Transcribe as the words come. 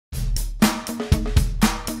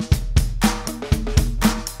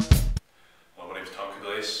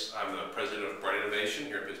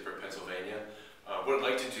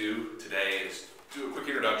do today is do a quick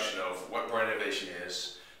introduction of what Bright Innovation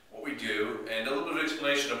is, what we do, and a little bit of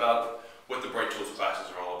explanation about what the Bright Tools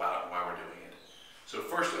classes are all about and why we're doing it. So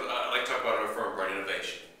first, I'd like to talk about our firm, Bright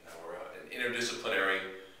Innovation. We're an interdisciplinary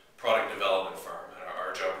product development firm, and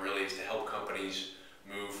our job really is to help companies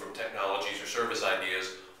move from technologies or service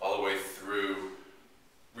ideas all the way through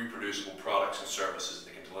reproducible products and services that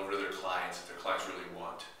they can deliver to their clients that their clients really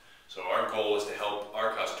want. So our goal is to help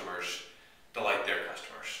our customers delight their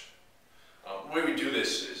customers. The way we do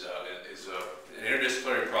this is an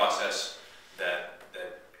interdisciplinary process that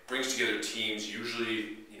brings together teams,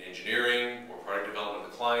 usually in engineering or product development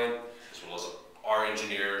of the client, as well as our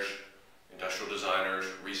engineers, industrial designers,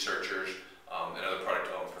 researchers, and other product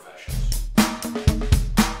development